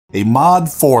A mod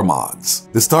for mods.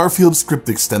 The Starfield script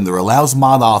extender allows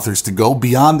mod authors to go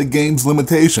beyond the game's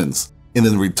limitations, and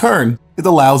in return, it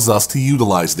allows us to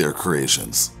utilize their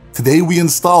creations. Today we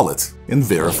install it and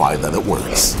verify that it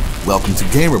works. Welcome to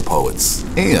GamerPoets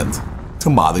and to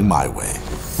Modding My Way.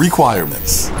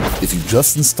 Requirements. If you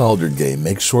just installed your game,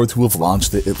 make sure to have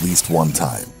launched it at least one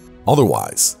time.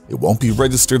 Otherwise, it won't be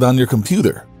registered on your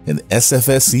computer, and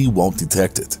SFSE won't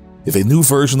detect it. If a new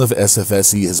version of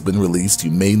SFSE has been released, you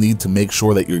may need to make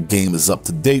sure that your game is up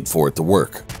to date for it to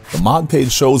work. The mod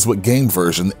page shows what game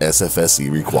version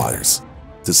SFSE requires.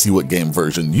 To see what game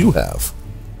version you have,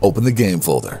 open the game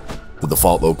folder. The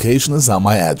default location is on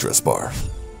my address bar.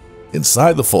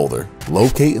 Inside the folder,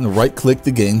 locate and right-click the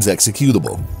game's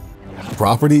executable.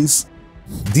 Properties,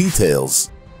 Details,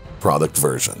 Product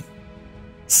Version.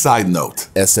 Side note,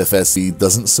 SFSE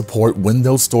doesn't support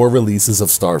Windows Store releases of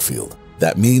Starfield.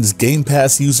 That means Game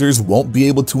Pass users won't be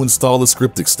able to install the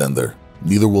script extender,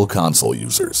 neither will console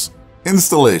users.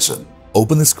 Installation.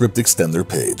 Open the script extender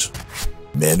page.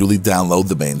 Manually download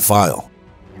the main file.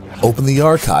 Open the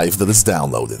archive that is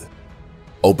downloaded.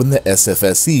 Open the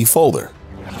SFSE folder.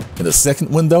 In a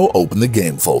second window, open the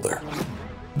game folder.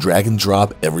 Drag and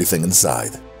drop everything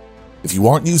inside. If you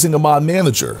aren't using a mod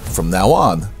manager, from now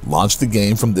on, launch the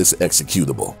game from this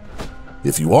executable.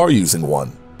 If you are using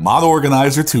one, Mod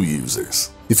Organizer to users.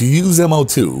 If you use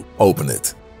MO2, open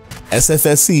it.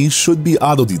 SFSE should be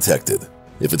auto-detected.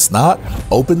 If it's not,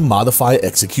 open Modify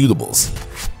Executables.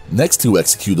 Next to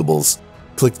Executables,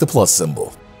 click the plus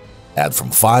symbol. Add from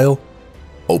File,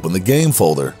 open the game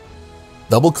folder,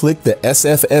 double-click the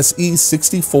SFSE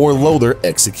 64 Loader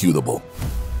executable.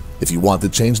 If you want to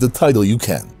change the title, you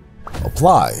can.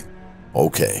 Apply.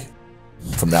 OK.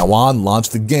 From now on, launch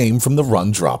the game from the Run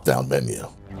drop-down menu.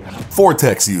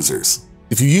 Vortex Users.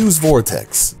 If you use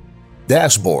Vortex,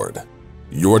 Dashboard,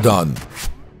 you're done.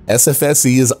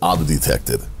 SFSE is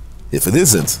auto-detected. If it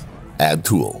isn't, add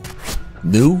tool.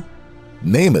 New,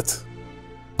 name it.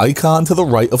 Icon to the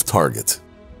right of target.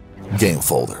 Game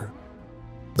folder.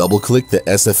 Double-click the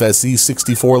SFSE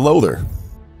 64 loader.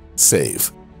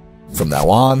 Save. From now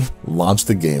on, launch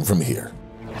the game from here.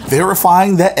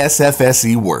 Verifying that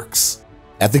SFSE works.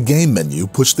 At the game menu,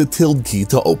 push the tilde key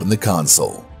to open the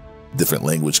console. Different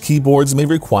language keyboards may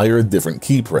require a different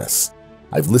key press.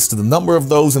 I've listed a number of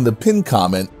those in the pinned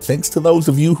comment thanks to those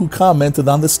of you who commented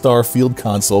on the Starfield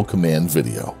console command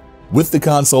video. With the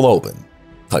console open,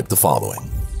 type the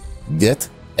following: get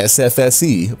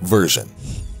SFSE version.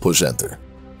 Push enter.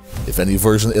 If any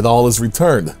version at all is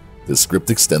returned, the script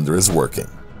extender is working.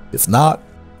 If not,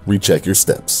 recheck your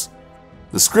steps.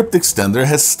 The script extender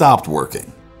has stopped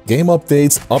working. Game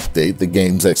updates update the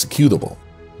game's executable.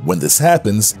 When this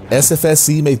happens,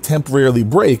 SFSE may temporarily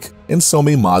break, and so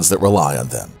may mods that rely on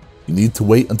them. You need to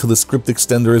wait until the script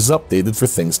extender is updated for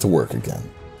things to work again.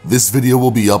 This video will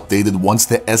be updated once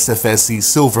the SFSE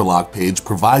Silverlock page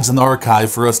provides an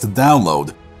archive for us to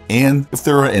download, and if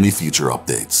there are any future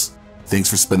updates. Thanks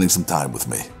for spending some time with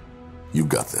me. You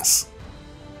got this.